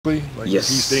Like, Yes,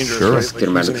 he's dangerous, sure. right? Let's Like, get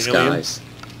him out he's of an alien, disguise.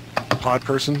 a pod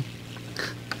person.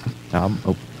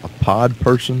 A pod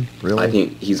person, really? I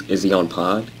think is he on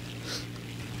pod?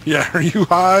 Yeah, are you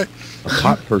high? A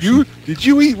pot person. Did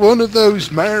you eat one of those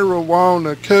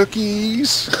marijuana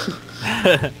cookies?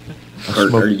 I Are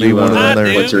smoked you one of them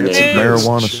there. what's your name?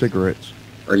 Marijuana cigarettes.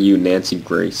 Are you Nancy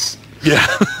Grace? Yeah.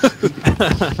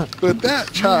 But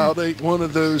that child ate one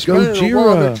of those Gojira.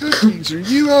 marijuana cookies. Are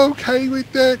you okay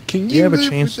with that? Can you have a live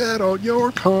chance- with that on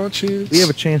your conscience? We have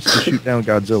a chance to shoot down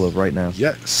Godzilla right now.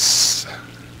 Yes.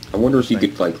 I wonder if you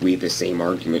could like leave the same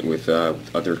argument with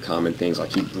other common things,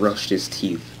 like he brushed his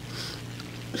teeth.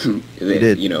 He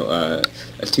did. You know, a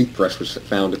toothbrush was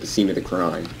found at the scene of the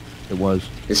crime. It was.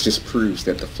 This just proves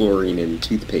that the fluorine in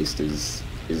toothpaste is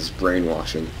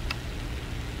brainwashing.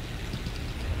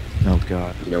 Oh,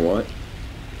 God. You know what?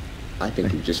 I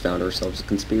think we've just found ourselves a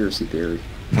conspiracy theory.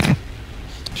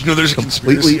 You know, there's a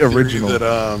Completely conspiracy theory original.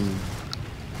 that,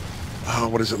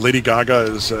 what is it? Lady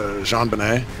Gaga is Jean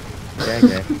Benet?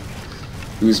 Yeah.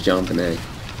 Who's John Bonet?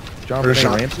 John Or Benet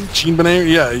Ramsey? Jean Benet?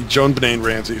 Yeah, Joan Benet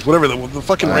Ramsey. Whatever, the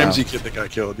fucking Wow. Ramsey kid that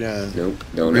got killed, yeah. Nope,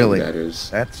 don't Really? know who that is.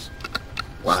 That's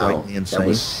Wow, slightly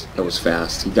insane. that was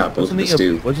fast. He got both of us wasn't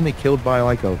too. wasn't he killed by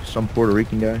like some Puerto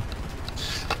Rican guy?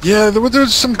 Yeah, there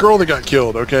was some girl that got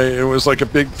killed, okay? It was like a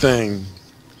big thing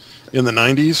in the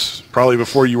 90s, probably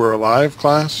before you were alive,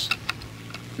 class.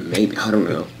 Maybe, I don't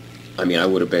know. I mean, I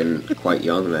would have been quite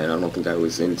young then. I don't think I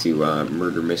was into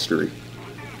murder mystery.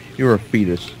 You were a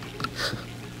fetus.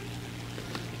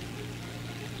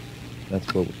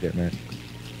 That's what we're getting at.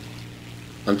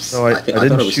 So I I didn't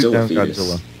thought it was shoot still a down fetus.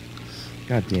 Godzilla.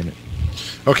 God damn it.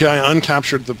 Okay, I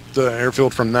uncaptured the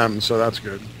airfield from them, so that's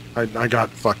good. I got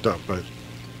fucked up, but...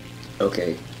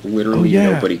 Okay, literally Oh, yeah.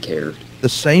 nobody cared. The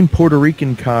same Puerto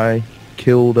Rican guy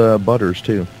killed Butters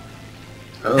too.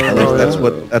 Oh, I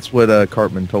think that's what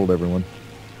Cartman told everyone.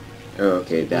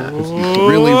 Okay, that. Because he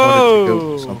really wanted to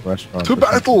go to some restaurant. To or something.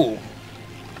 battle!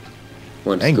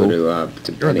 Wanted to Angle. go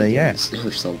to You're in the Bennigan's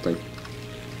or something.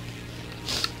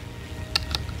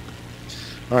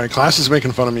 Alright, class is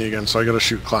making fun of me again, so I gotta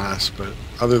shoot class, but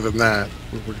other than that,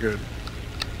 we're good.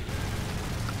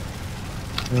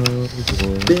 Oh,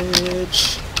 boy.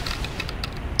 Bitch!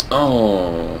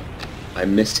 Oh, I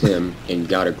missed him and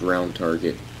got a ground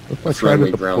target. What if A I tried to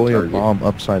friendly ground deploy a target. bomb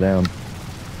upside down?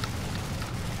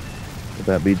 Would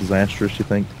that be disastrous, you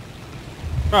think?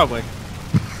 Probably.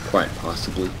 Quite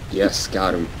possibly. Yes,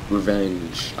 got him.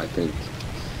 Revenge, I think.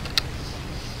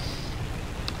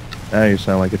 Now you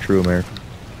sound like a true American.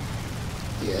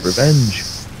 Yes.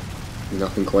 Revenge.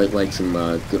 Nothing quite like some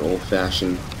good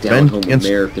old-fashioned Revenge down-home against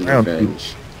American ground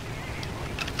revenge.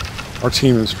 Our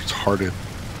team is retarded.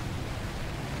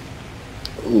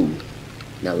 Ooh,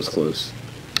 that was close.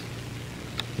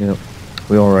 Yep.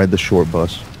 We all ride the short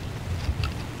bus.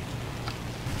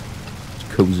 It's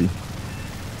cozy.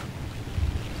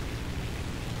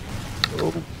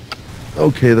 Oh.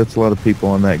 Okay, that's a lot of people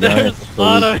on that guy. There's a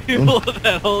lot of people with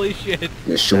that, holy shit.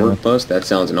 The short Yeah. bus? That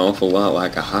sounds an awful lot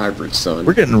like a hybrid, son.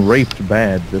 We're getting raped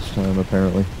bad this time,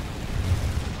 apparently.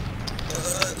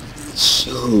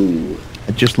 So...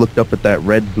 I just looked up at that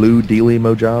red-blue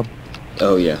dealimo job.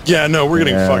 Oh, yeah. Yeah, no, we're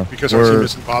getting Yeah, fucked because our we're- team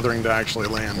isn't bothering to actually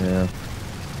land. Yeah.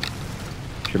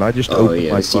 Should I just Oh, open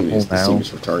yeah, my this team butthole is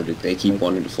now? retarded. They keep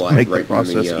wanting to fly Make right the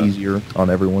process in the... easier on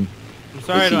everyone. I'm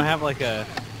sorry I don't have like a...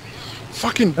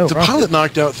 Fucking, Oh, the rocket. pilot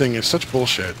knocked out thing is such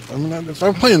bullshit. I mean, if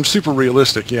I'm playing super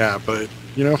realistic, yeah, but,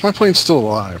 you know, if my plane's still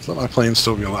alive, let my plane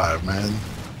still be alive, man.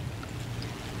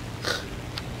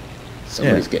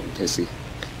 Somebody's getting pissy.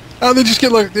 Oh, they just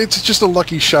get like, it's just a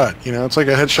lucky shot, you know? It's like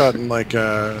a headshot in like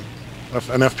an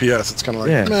FPS. It's kind of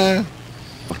like, Yeah. meh.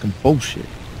 Fucking bullshit.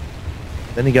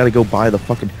 Then you gotta go buy the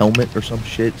fucking helmet or some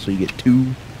shit, so you get two.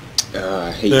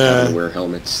 I hate Yeah. having to wear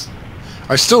helmets.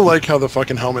 I still like how the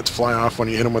fucking helmets fly off when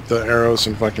you hit them with the arrows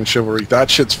and fucking chivalry. That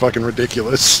shit's fucking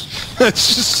ridiculous.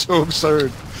 That's just so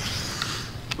absurd.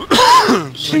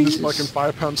 Like this fucking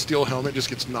 5-pound steel helmet just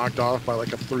gets knocked off by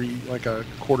like a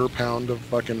quarter pound of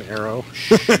fucking arrow.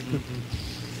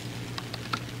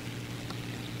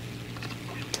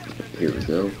 Here we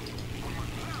go.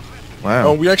 Wow.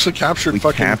 Oh, we actually captured we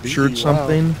fucking captured B. Wow.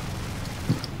 something?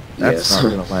 That's Yes. not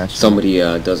gonna last. Somebody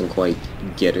doesn't quite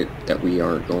get it that we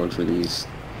aren't going for these.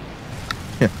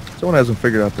 Someone hasn't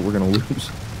figured out that we're gonna lose.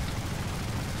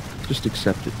 Just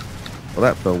accept it. Well,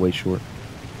 that fell way short.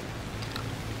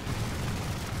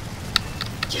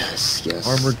 Yes, yes.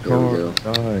 Armored there we car,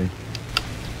 go. die.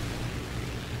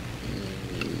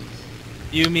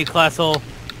 You, me, Classhole,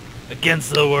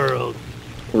 against the world.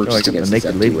 Or Oh, I just got the against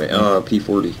naked this lady. F2A.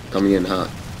 P40 coming in hot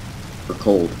or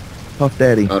cold. Puff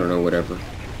Daddy. I don't know, whatever.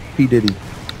 P. Diddy.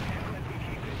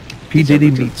 P.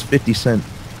 Diddy meets 50 Cent.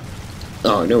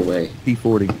 Oh, no way.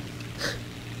 P40.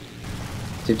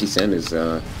 50 Cent is,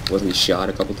 wasn't he shot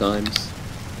a couple times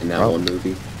in that one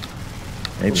movie?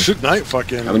 Maybe. Suge Knight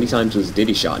fucking How many times was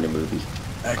Diddy shot in a movie?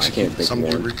 executed think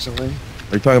somebody one. recently.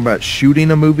 Are you talking about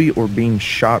shooting a movie or being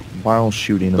shot while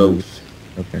shooting a Both.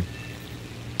 movie? Okay.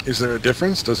 Is there a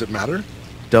difference? Does it matter?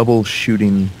 Double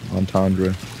shooting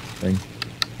entendre thing.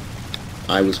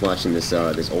 I was watching this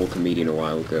this old comedian a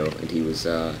while ago, and he was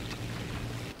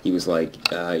like,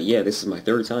 yeah, this is my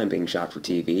third time being shot for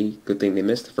TV. Good thing they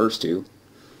missed the first two.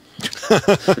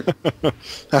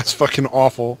 That's fucking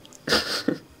awful.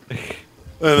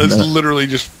 That's No. literally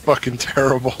just fucking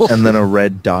terrible. And then a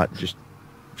red dot just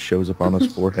shows up on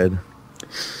his forehead.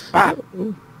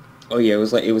 Oh yeah,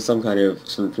 it was some kind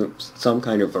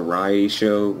of variety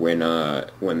show when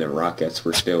the Rockettes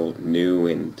were still new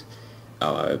and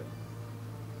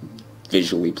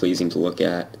visually pleasing to look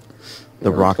at.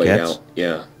 The Or played Rockettes? out.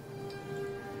 Yeah.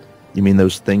 You mean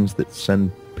those things that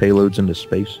send payloads into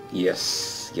space?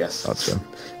 Yes. Thought so.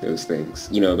 Those things.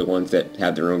 You know, the ones that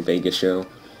have their own Vegas show.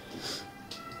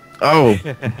 Oh,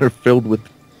 they're filled with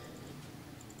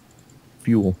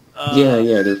fuel. Yeah,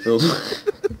 they're filled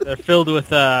They're filled with,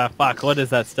 fuck, what is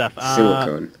that stuff?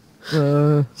 silicone.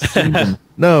 Semen.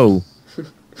 No.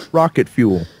 Rocket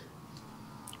fuel.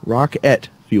 Rocket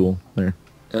fuel. There.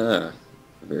 Ah,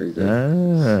 very good.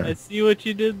 I Ah. see what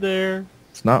you did there.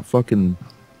 It's not fucking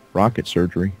rocket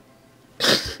surgery.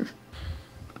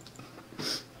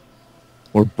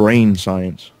 Or brain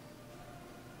science.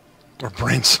 Or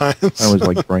brain science. I always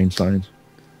like brain science.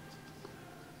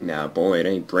 Nah, boy, it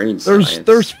ain't brain science.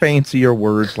 There's fancier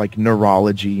words like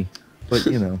neurology, but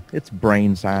you know, it's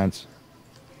brain science.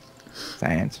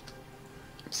 Science.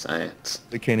 Science.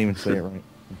 They can't even say it right.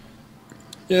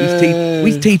 Yay.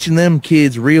 We's teaching them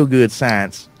kids real good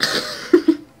science.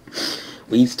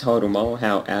 We've taught them all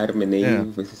how Adam and Eve Yeah.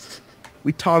 was...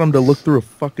 We taught them to look through a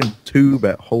fucking tube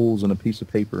at holes in a piece of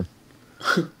paper.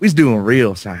 We's doing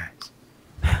real science.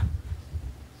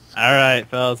 Alright,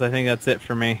 fellas, I think that's it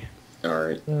for me.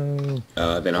 Alright.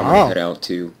 Oh. Then I'm Wow. gonna head out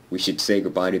too. We should say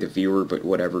goodbye to the viewer, but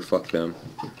whatever, fuck them.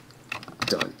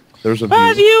 Done. There's a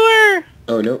Bye, view. viewer!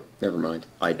 Oh, no, never mind.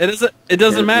 It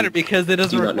doesn't matter Apparently because it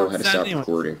doesn't do not know record how to sound stop anyway.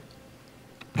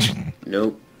 recording.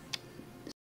 Nope.